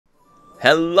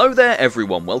Hello there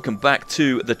everyone, welcome back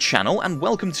to the channel and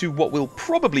welcome to what will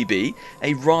probably be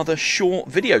a rather short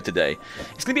video today.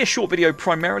 It's going to be a short video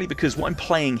primarily because what I'm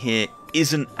playing here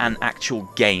isn't an actual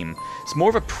game. It's more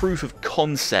of a proof of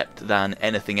concept than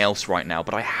anything else right now,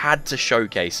 but I had to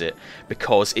showcase it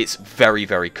because it's very,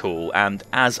 very cool, and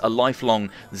as a lifelong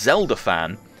Zelda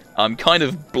fan, I'm kind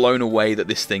of blown away that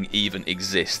this thing even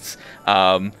exists.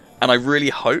 And I really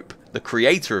hope the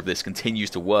creator of this continues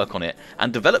to work on it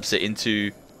and develops it into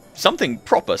something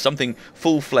proper, something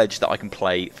full-fledged that I can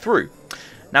play through.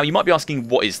 Now, you might be asking,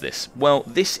 what is this? Well,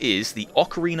 this is the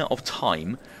Ocarina of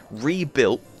Time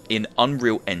rebuilt in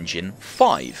Unreal Engine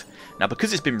 5. Now,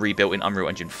 because it's been rebuilt in Unreal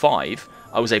Engine 5,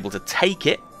 I was able to take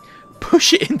it,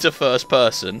 push it into first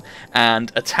person,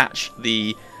 and attach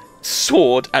the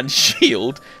sword and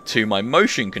shield to my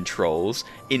motion controls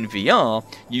in VR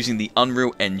using the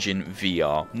Unreal Engine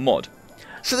VR mod.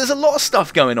 So there's a lot of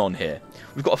stuff going on here.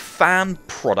 We've got a fan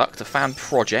product, a fan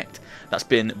project that's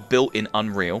been built in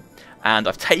Unreal, and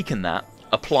I've taken that,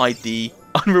 applied the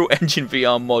Unreal Engine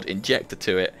VR mod injector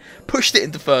to it, pushed it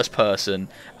into first person,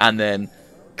 and then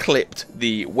clipped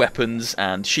the weapons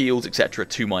and shields, etc.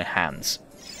 to my hands.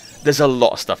 There's a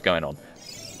lot of stuff going on,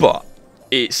 but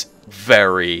it's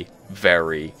very,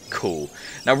 very cool.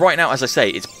 Now, right now, as I say,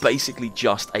 it's basically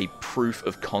just a proof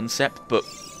of concept, but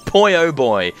boy oh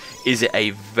boy is it a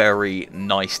very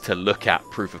nice to look at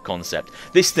proof of concept.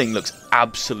 This thing looks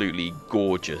absolutely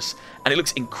gorgeous, and it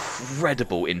looks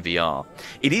incredible in VR.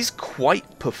 It is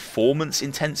quite performance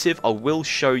intensive. I will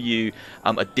show you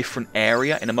a different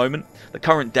area in a moment. The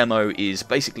current demo is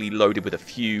basically loaded with a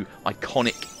few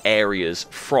iconic areas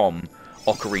from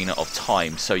Ocarina of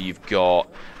Time. So you've got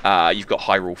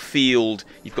Hyrule Field,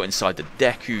 you've got inside the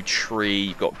Deku tree,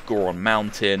 you've got Goron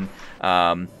Mountain,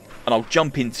 and I'll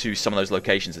jump into some of those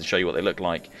locations and show you what they look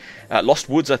like. Lost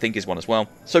Woods, I think, is one as well.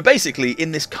 So basically,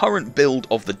 in this current build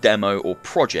of the demo or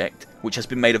project, which has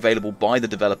been made available by the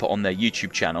developer on their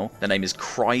YouTube channel, their name is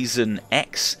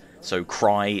CryZenX. So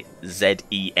Cry,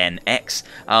 Z-E-N-X.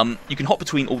 You can hop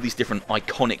between all these different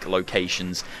iconic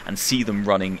locations and see them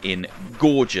running in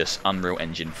gorgeous Unreal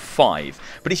Engine 5.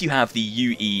 But if you have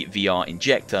the UEVR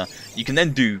injector, you can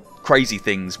then do crazy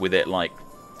things with it, like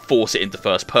force it into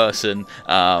first person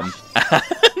and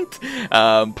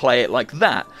play it like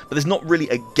that. But there's not really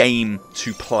a game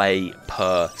to play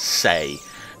per se.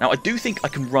 Now, I do think I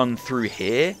can run through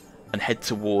here and head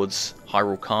towards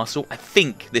Hyrule Castle. I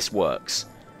think this works.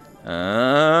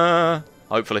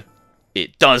 Hopefully.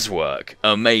 It does work.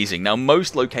 Amazing. Now,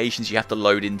 most locations you have to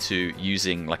load into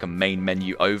using like a main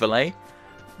menu overlay,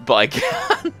 but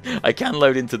I can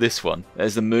load into this one.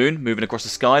 There's the moon moving across the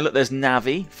sky. Look, there's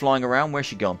Navi flying around. Where's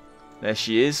she gone? There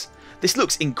she is. This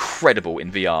looks incredible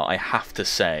in VR, I have to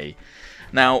say.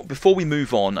 Now, before we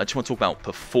move on, I just want to talk about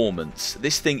performance.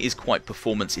 This thing is quite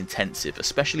performance intensive,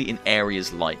 especially in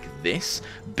areas like this,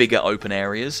 bigger open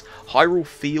areas. Hyrule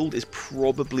Field is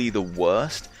probably the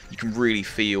worst. You can really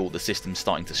feel the system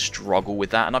starting to struggle with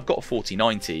that, and I've got a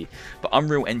 4090, but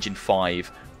Unreal Engine 5,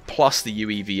 plus the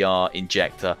UEVR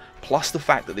injector, plus the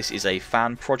fact that this is a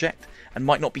fan project and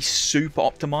might not be super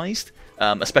optimized,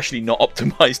 especially not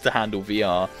optimized to handle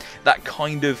VR, that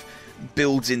kind of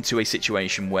builds into a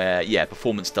situation where, yeah,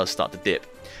 performance does start to dip.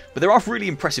 But there are really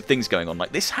impressive things going on.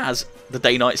 Like, this has the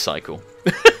day-night cycle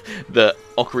that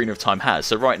Ocarina of Time has.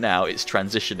 So right now it's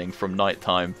transitioning from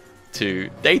nighttime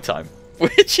to daytime,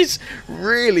 which is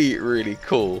really, really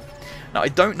cool. Now, I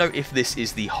don't know if this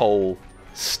is the whole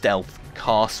stealth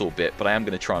castle bit, but I am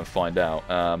going to try and find out.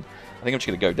 I think I'm just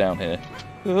going to go down here.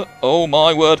 Oh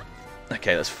my word.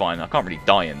 Okay, that's fine. I can't really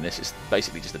die in this. It's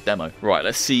basically just a demo. Right,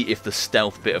 let's see if the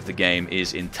stealth bit of the game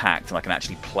is intact and I can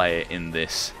actually play it in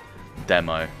this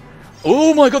demo.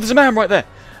 Oh my god, there's a man right there.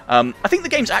 I think the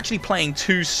game's actually playing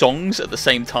two songs at the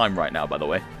same time right now, by the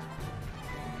way.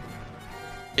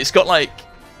 It's got, like,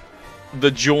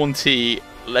 the jaunty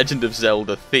Legend of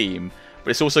Zelda theme, but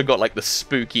it's also got, like, the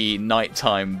spooky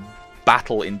nighttime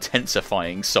battle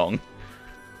intensifying song.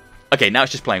 Okay, now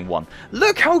it's just playing one.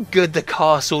 Look how good the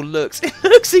castle looks. It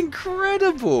looks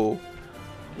incredible.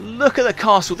 Look at the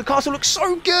castle. The castle looks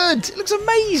so good. It looks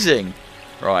amazing.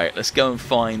 Right, let's go and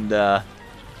find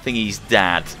Thingy's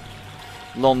dad.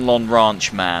 Lon Lon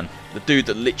Ranch man. The dude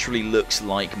that literally looks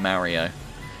like Mario.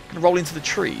 Gonna roll into the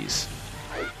trees.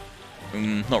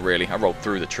 Not really. I rolled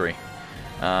through the tree.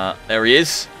 There he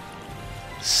is.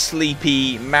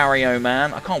 Sleepy Mario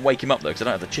man. I can't wake him up though because I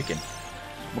don't have the chicken.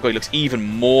 Oh my god, he looks even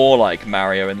more like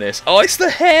Mario in this. Oh, it's the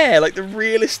hair! Like the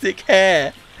realistic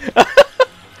hair!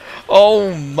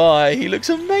 Oh my, he looks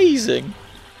amazing!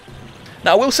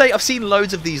 Now, I will say, I've seen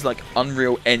loads of these, like,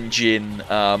 Unreal Engine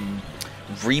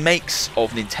remakes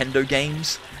of Nintendo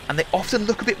games, and they often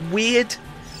look a bit weird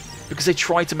because they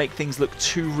try to make things look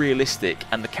too realistic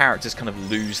and the characters kind of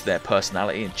lose their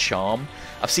personality and charm.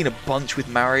 I've seen a bunch with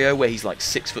Mario where he's like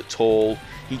 6 foot tall,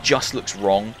 he just looks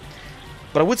wrong.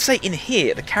 But I would say in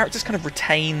here, the characters kind of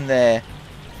retain their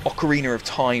Ocarina of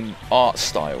Time art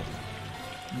style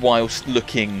whilst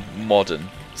looking modern.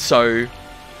 So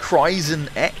Kryzen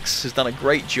X has done a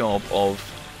great job of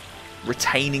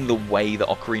retaining the way that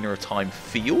Ocarina of Time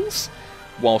feels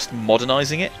whilst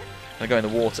modernising it. Can I go in the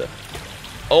water?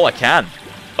 Oh, I can.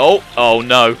 Oh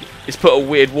no. It's put a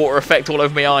weird water effect all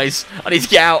over my eyes. I need to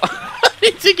get out. I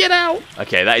need to get out.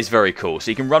 Okay, that is very cool. So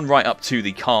you can run right up to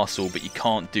the castle, but you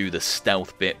can't do the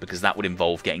stealth bit because that would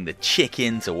involve getting the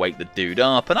chicken to wake the dude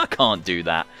up, and I can't do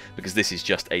that because this is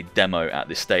just a demo at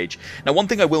this stage. Now, one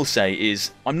thing I will say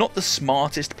is I'm not the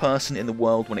smartest person in the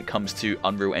world when it comes to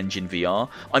Unreal Engine VR.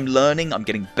 I'm learning, I'm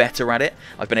getting better at it.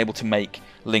 I've been able to make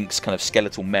Link's kind of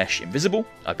skeletal mesh invisible.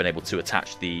 I've been able to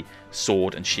attach the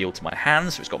sword and shield to my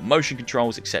hands, so it's got motion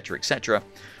controls, etc, etc.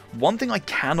 One thing I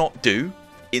cannot do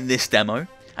in this demo,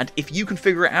 and if you can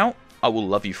figure it out, I will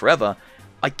love you forever,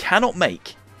 I cannot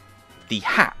make the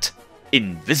hat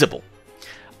invisible.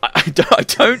 I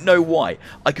don't know why.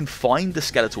 I can find the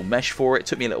skeletal mesh for it. It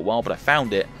took me a little while, but I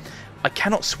found it. I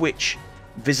cannot switch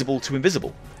visible to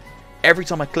invisible. Every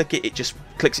time I click it, it just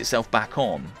clicks itself back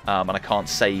on, and I can't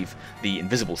save the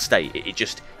invisible state. It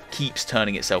just keeps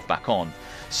turning itself back on.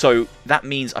 So that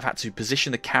means I've had to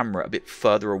position the camera a bit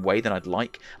further away than I'd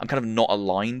like. I'm kind of not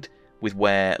aligned with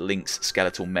where Link's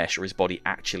skeletal mesh or his body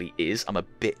actually is. I'm a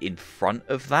bit in front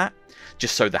of that,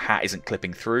 just so the hat isn't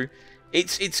clipping through.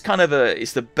 It's kind of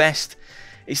it's the best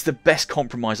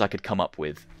compromise I could come up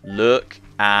with. Look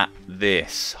at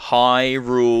this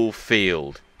Hyrule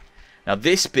Field. Now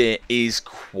this bit is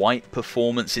quite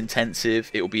performance intensive.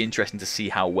 It will be interesting to see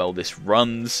how well this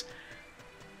runs.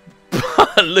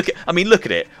 look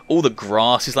at it. All the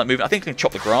grass is like moving. I think I can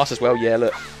chop the grass as well. Yeah,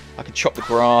 look. I can chop the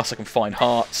grass. I can find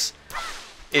hearts.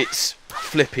 It's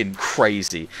flipping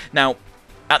crazy. Now,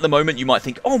 at the moment, you might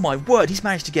think, oh my word, he's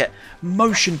managed to get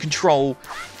motion control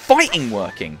fighting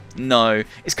working. No,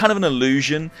 it's kind of an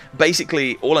illusion.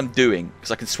 Basically, all I'm doing,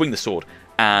 because I can swing the sword,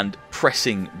 and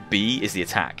pressing B is the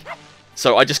attack.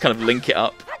 So I just kind of link it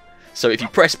up. So if you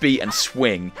press B and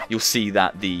swing, you'll see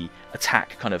that the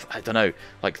attack kind of, I don't know,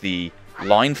 like the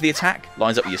line for the attack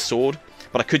lines up with your sword.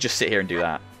 But I could just sit here and do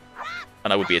that,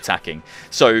 and I would be attacking.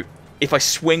 So if I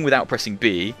swing without pressing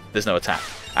B, there's no attack.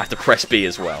 I have to press B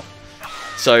as well.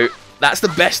 So that's the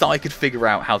best I could figure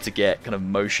out how to get kind of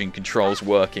motion controls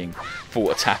working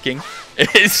for attacking.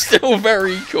 It's still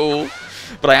very cool,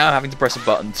 but I am having to press a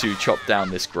button to chop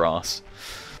down this grass.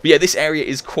 But yeah, this area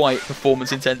is quite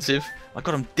performance intensive. My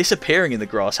god, I'm disappearing in the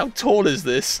grass. How tall is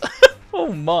this?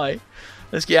 Oh my.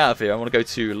 Let's get out of here. I want to go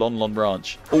to Lon Lon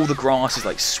Ranch. All the grass is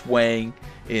like swaying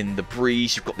in the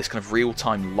breeze. You've got this kind of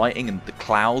real-time lighting and the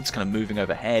clouds kind of moving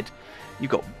overhead. You've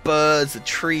got birds, the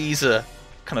trees are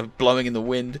kind of blowing in the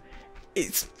wind.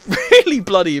 It's really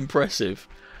bloody impressive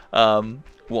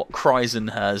what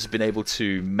Kryzen has been able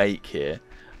to make here,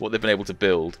 what they've been able to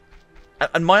build.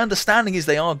 And my understanding is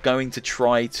they are going to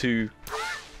try to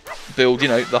build, you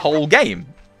know, the whole game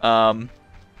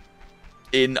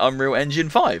in Unreal Engine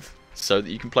 5 so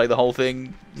that you can play the whole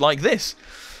thing like this.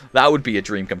 That would be a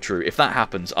dream come true. If that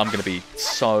happens, I'm going to be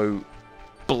so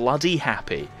bloody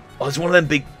happy. Oh, it's one of them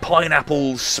big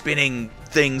pineapple spinning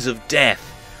things of death.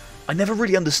 I never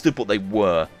really understood what they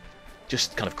were.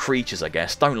 Just kind of creatures, I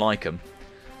guess. Don't like them.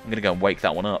 I'm going to go and wake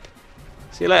that one up.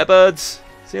 See you later, birds.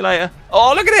 See you later.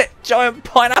 Oh, look at it! Giant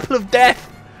pineapple of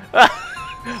death!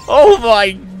 Oh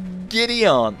my giddy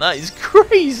aunt. That is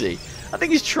crazy. I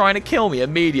think he's trying to kill me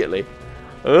immediately.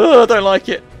 Oh, I don't like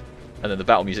it. And then the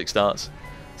battle music starts.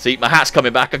 See, my hat's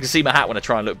coming back. I can see my hat when I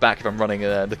try and look back if I'm running,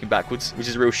 looking backwards, which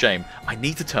is a real shame. I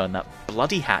need to turn that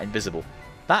bloody hat invisible.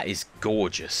 That is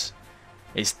gorgeous.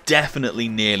 It's definitely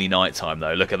nearly nighttime,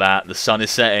 though. Look at that. The sun is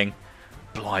setting.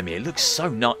 Blimey, it looks so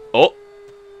nice. Oh!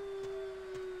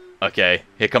 Okay,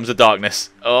 here comes the darkness.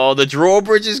 Oh, the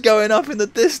drawbridge is going up in the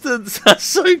distance. That's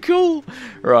so cool.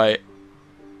 Right.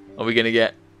 Are we going to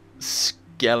get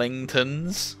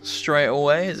skeletons straight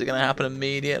away? Is it going to happen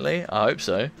immediately? I hope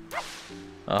so.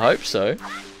 I hope so.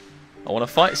 I want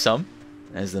to fight some.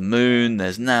 There's the moon.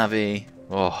 There's Navi.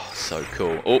 Oh, so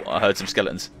cool. Oh, I heard some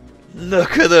skeletons.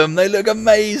 Look at them. They look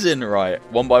amazing. Right.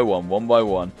 One by one. One by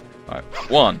one. Right.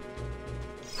 1,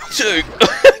 2.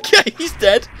 Okay, he's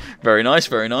dead. Very nice.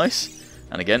 Very nice.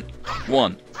 And again.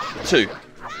 1, 2.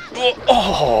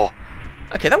 Oh.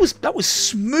 Okay, that was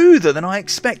smoother than I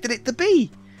expected it to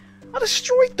be. I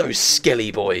destroyed those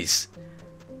skelly boys.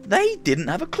 They didn't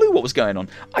have a clue what was going on.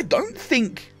 I don't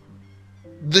think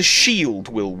the shield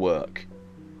will work.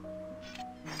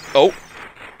 Oh.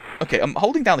 Okay, I'm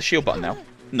holding down the shield button now.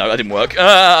 No, that didn't work.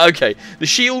 Okay. The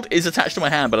shield is attached to my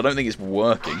hand, but I don't think it's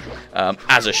working.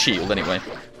 As a shield, anyway.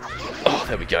 Oh,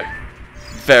 there we go.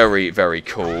 Very, very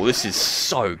cool. This is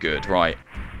so good. Right.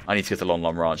 I need to go to Lon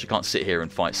Lon Ranch. I can't sit here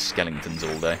and fight skeletons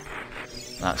all day.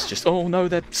 That's just... Oh, no,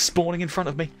 they're spawning in front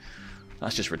of me.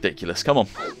 That's just ridiculous. Come on.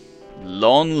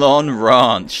 Lon Lon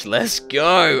Ranch. Let's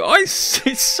go.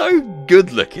 It's so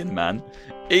good looking, man.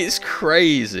 It's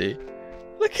crazy.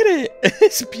 Look at it.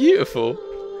 It's beautiful.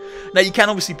 Now, you can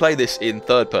obviously play this in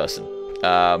third person.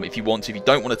 If you want to. If you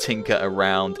don't want to tinker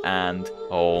around and...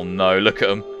 Oh, no. Look at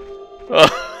them.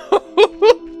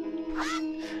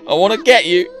 I want to get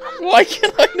you. Why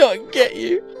can I not get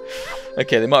you?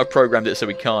 Okay, they might have programmed it so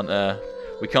we can't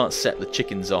set the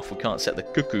chickens off. We can't set the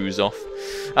cuckoos off.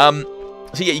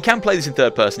 So yeah, you can play this in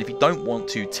third person. If you don't want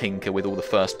to tinker with all the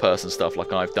first person stuff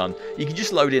like I've done, you can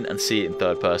just load in and see it in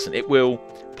third person. It will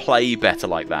play better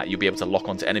like that. You'll be able to lock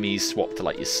onto enemies, swap to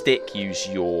like your stick, use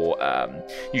your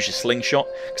slingshot.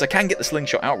 Because I can get the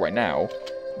slingshot out right now,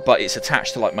 but it's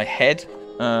attached to like my head.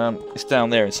 It's down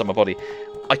there inside my body.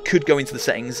 I could go into the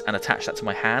settings and attach that to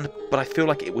my hand, but I feel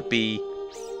like it would be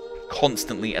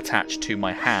constantly attached to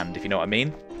my hand, if you know what I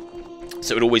mean.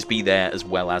 So it would always be there as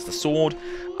well as the sword.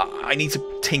 I need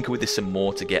to tinker with this some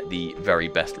more to get the very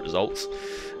best results.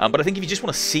 But I think if you just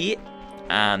want to see it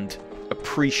and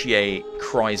appreciate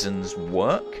Kryzen's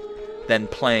work, then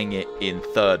playing it in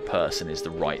third person is the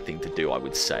right thing to do, I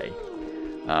would say.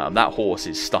 That horse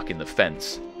is stuck in the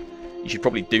fence. You should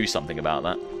probably do something about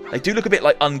that. They do look a bit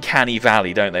like Uncanny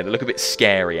Valley, don't they? They look a bit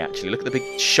scary, actually. Look at the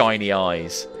big shiny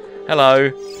eyes.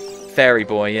 Hello. Fairy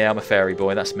boy. Yeah, I'm a fairy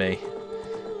boy. That's me.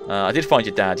 I did find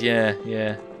your dad. Yeah,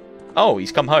 yeah. Oh,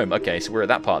 he's come home. Okay, so we're at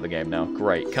that part of the game now.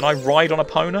 Great. Can I ride on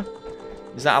Epona?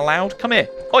 Is that allowed? Come here.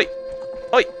 Oi!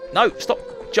 Oi! No, stop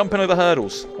jumping over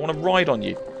hurdles. I want to ride on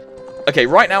you. Okay,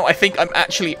 right now I think I'm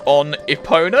actually on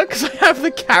Epona because I have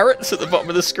the carrots at the bottom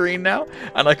of the screen now.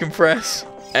 And I can press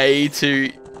A to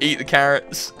eat the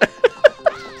carrots.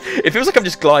 It feels like I'm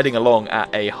just gliding along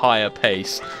at a higher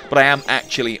pace, but I am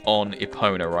actually on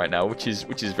Epona right now, which is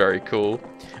very cool.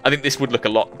 I think this would look a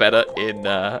lot better in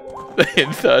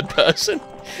in third person.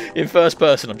 In first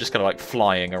person, I'm just kind of like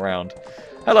flying around.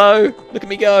 Hello, look at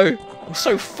me go! I'm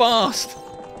so fast.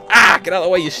 Ah, get out of the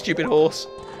way, you stupid horse!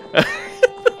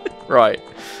 Right,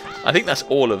 I think that's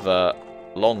all of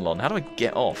Lon Lon. How do I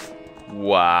get off?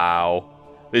 Wow.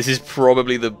 This is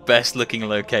probably the best looking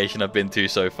location I've been to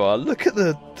so far. Look at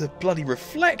the bloody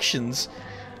reflections.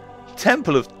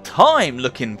 Temple of Time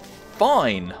looking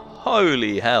fine.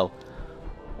 Holy hell.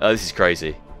 Oh, this is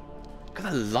crazy. Look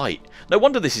at the light. No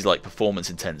wonder this is like performance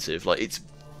intensive. Like, it's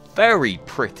very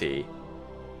pretty.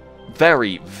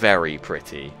 Very, very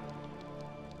pretty.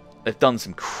 They've done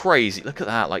some crazy... Look at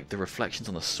that, like the reflections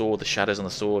on the sword, the shadows on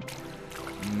the sword.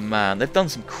 Man, they've done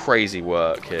some crazy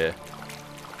work here.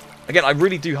 Again, I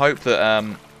really do hope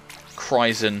that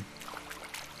Kryzen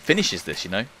finishes this,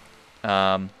 you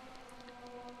know.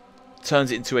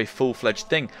 Turns it into a full-fledged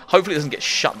thing. Hopefully it doesn't get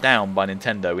shut down by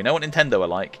Nintendo. We know what Nintendo are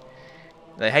like.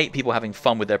 They hate people having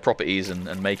fun with their properties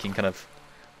and making kind of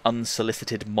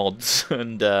unsolicited mods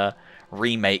and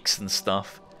remakes and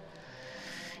stuff.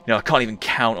 You know, I can't even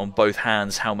count on both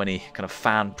hands how many kind of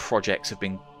fan projects have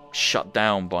been shut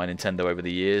down by Nintendo over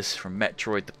the years. From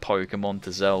Metroid to Pokemon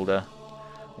to Zelda.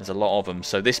 There's a lot of them,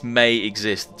 so this may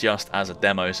exist just as a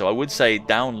demo, so I would say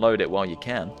download it while you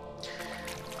can,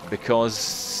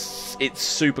 because it's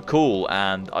super cool,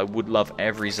 and I would love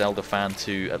every Zelda fan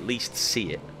to at least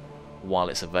see it while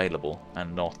it's available,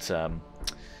 and not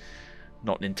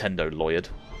Nintendo lawyered.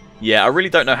 Yeah, I really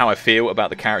don't know how I feel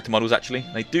about the character models, actually.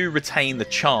 They do retain the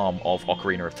charm of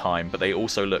Ocarina of Time, but they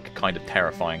also look kind of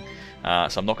terrifying,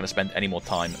 so I'm not going to spend any more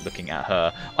time looking at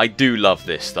her. I do love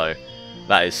this, though.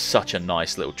 That is such a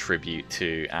nice little tribute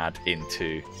to add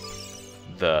into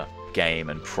the game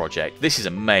and project. This is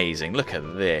amazing. Look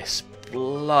at this.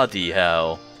 Bloody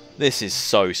hell. This is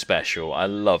so special. I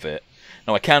love it.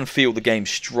 Now, I can feel the game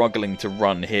struggling to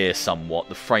run here somewhat.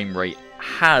 The frame rate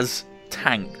has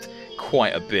tanked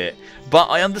quite a bit. But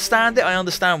I understand it. I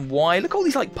understand why. Look at all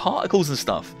these like particles and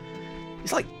stuff.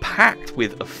 It's like packed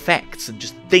with effects and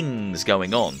just things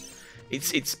going on.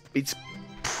 It's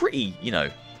pretty, you know...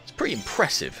 pretty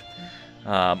impressive.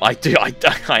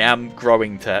 I am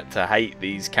growing to hate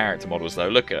these character models though.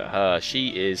 Look at her. She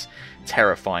is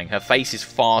terrifying. Her face is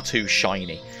far too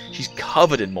shiny. She's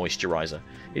covered in moisturizer.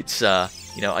 It's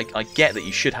you know, I get that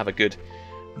you should have a good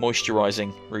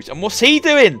moisturizing routine. And what's he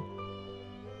doing?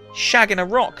 Shagging a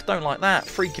rock. Don't like that.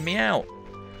 Freaking me out.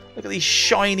 Look at these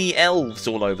shiny elves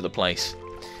all over the place.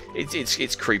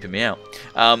 It's creeping me out.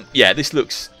 Yeah, this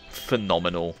looks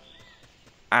phenomenal.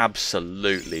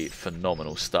 Absolutely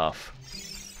phenomenal stuff.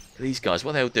 These guys,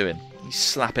 what are they all doing? He's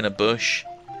slapping a bush.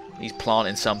 He's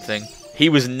planting something. He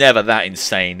was never that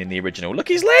insane in the original. Look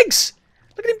at his legs!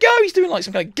 Look at him go! He's doing like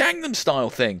some kind of Gangnam style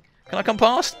thing. Can I come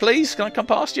past, please? Can I come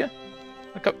past you?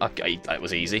 Okay, that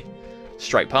was easy.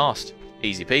 Straight past.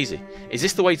 Easy peasy. Is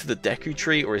this the way to the Deku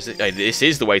tree, or is it... Hey, this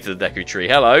is the way to the Deku tree.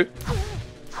 Hello!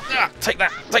 Ah, take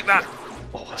that! Take that!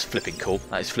 Oh, that's flipping cool.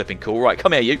 That is flipping cool. Right,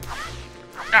 come here, you.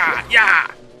 Ah,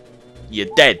 yeah!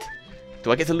 You're dead.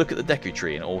 Do I get to look at the Deku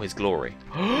tree in all his glory?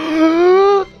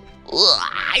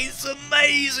 It's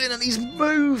amazing, and he's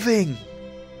moving.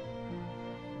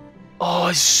 Oh,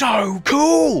 it's so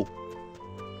cool.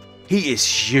 He is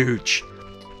huge.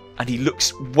 And he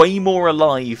looks way more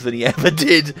alive than he ever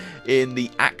did in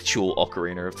the actual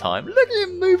Ocarina of Time. Look at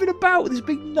him moving about with his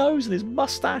big nose and his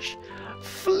mustache.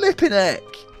 Flipping heck.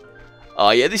 Oh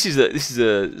yeah, this is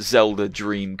a Zelda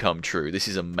dream come true. This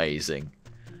is amazing.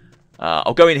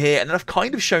 I'll go in here, and then I've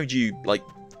kind of showed you like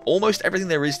almost everything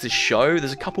there is to show.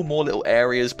 There's a couple more little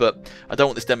areas, but I don't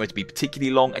want this demo to be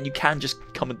particularly long, and you can just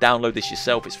come and download this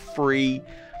yourself. It's free.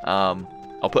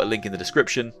 I'll put a link in the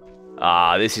description.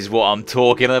 Ah, this is what I'm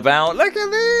talking about. Look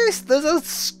at this. There's a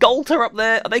sculptor up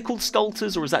there. Are they called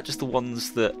sculptors, or is that just the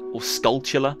ones that... or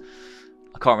sculptula?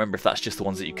 I can't remember if that's just the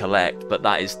ones that you collect, but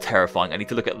that is terrifying. I need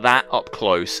to look at that up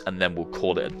close, and then we'll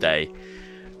call it a day.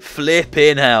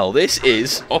 Flipping hell. This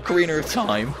is Ocarina of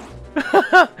Time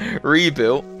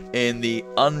rebuilt in the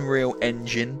Unreal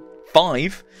Engine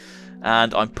 5.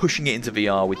 And I'm pushing it into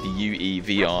VR with the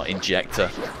UEVR injector,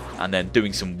 and then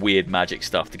doing some weird magic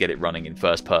stuff to get it running in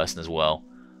first person as well.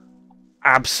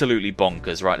 Absolutely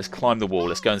bonkers. Right, let's climb the wall.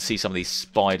 Let's go and see some of these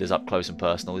spiders up close and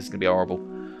personal. This is going to be horrible.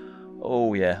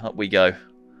 Oh yeah, up we go.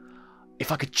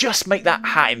 If I could just make that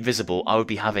hat invisible, I would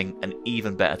be having an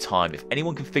even better time. If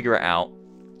anyone can figure it out,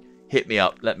 hit me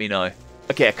up, let me know.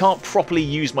 Okay, I can't properly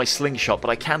use my slingshot, but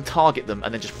I can target them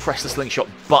and then just press the slingshot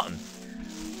button.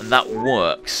 And that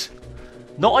works.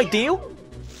 Not ideal,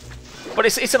 but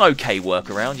it's an okay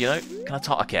workaround, you know. Can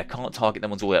I okay, I can't target them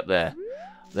ones all the way up there.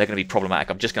 They're going to be problematic.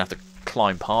 I'm just going to have to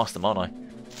climb past them, aren't I?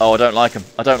 Oh, I don't like him.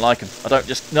 I don't like him. I don't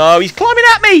just... No, he's climbing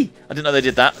at me! I didn't know they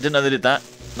did that. I didn't know they did that.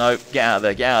 No, get out of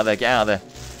there, get out of there, get out of there.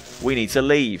 We need to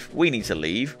leave. We need to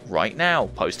leave right now.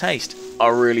 Post haste. I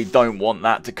really don't want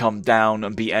that to come down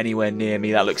and be anywhere near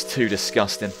me. That looks too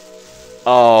disgusting.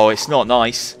 Oh, it's not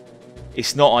nice.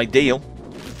 It's not ideal.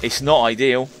 It's not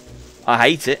ideal. I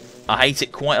hate it. I hate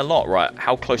it quite a lot. Right,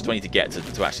 how close do I need to get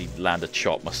to actually land a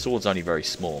chop? My sword's only very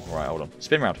small. Right, hold on.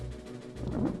 Spin round.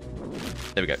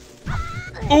 There we go.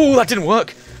 Oh, that didn't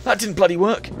work. That didn't bloody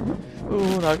work.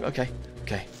 Oh, no. Okay.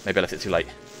 Okay. Maybe I left it too late.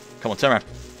 Come on, turn around.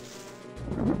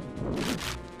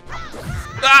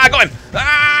 Ah, I got him.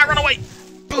 Ah, run away.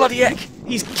 Bloody heck.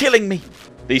 He's killing me.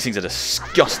 These things are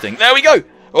disgusting. There we go.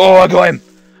 Oh, I got him.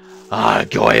 I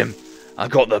got him. I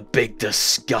got the big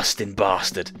disgusting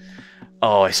bastard.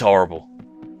 Oh, it's horrible.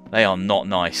 They are not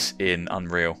nice in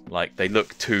Unreal. Like, they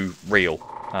look too real.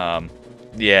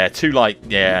 Yeah, too like...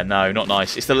 Yeah, no, not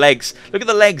nice. It's the legs. Look at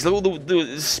the legs. Look at all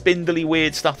the spindly,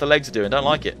 weird stuff the legs are doing. Don't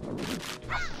like it.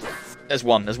 There's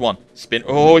one. There's one. Spin.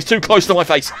 Oh, he's too close to my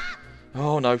face.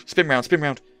 Oh, no. Spin round. Spin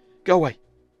round. Go away.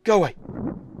 Go away.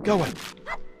 Go away.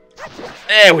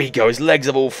 There we go. His legs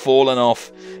have all fallen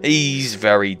off. He's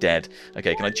very dead.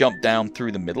 Okay, can I jump down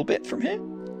through the middle bit from here?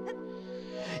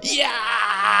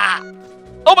 Yeah!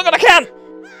 Oh my god, I can!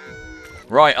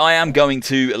 Right, I am going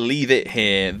to leave it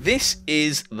here. This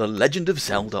is The Legend of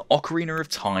Zelda Ocarina of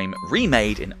Time,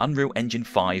 remade in Unreal Engine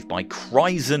 5 by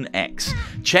CryzenX.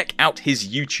 Check out his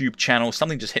YouTube channel.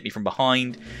 Something just hit me from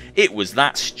behind. It was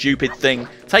that stupid thing.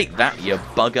 Take that, you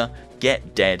bugger.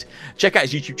 Get dead. Check out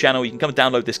his YouTube channel. You can come and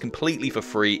download this completely for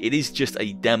free. It is just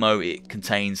a demo. It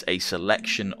contains a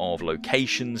selection of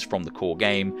locations from the core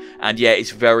game. And yeah, it's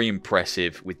very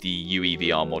impressive with the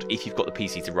UEVR mod. If you've got the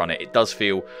PC to run it, it does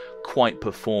feel quite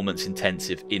performance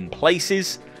intensive in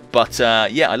places. But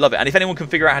yeah, I love it. And if anyone can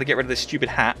figure out how to get rid of this stupid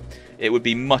hat, it would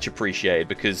be much appreciated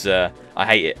because I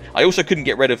hate it. I also couldn't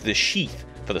get rid of the sheath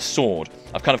for the sword.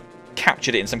 I've kind of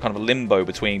captured it in some kind of a limbo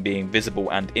between being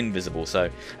visible and invisible. So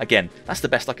again, that's the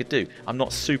best I could do. I'm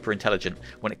not super intelligent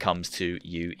when it comes to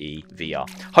UEVR.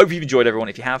 Hope you've enjoyed, everyone.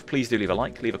 If you have, please do leave a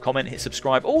like, leave a comment, hit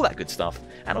subscribe, all that good stuff.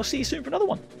 And I'll see you soon for another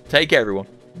one. Take care, everyone.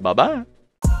 Bye-bye.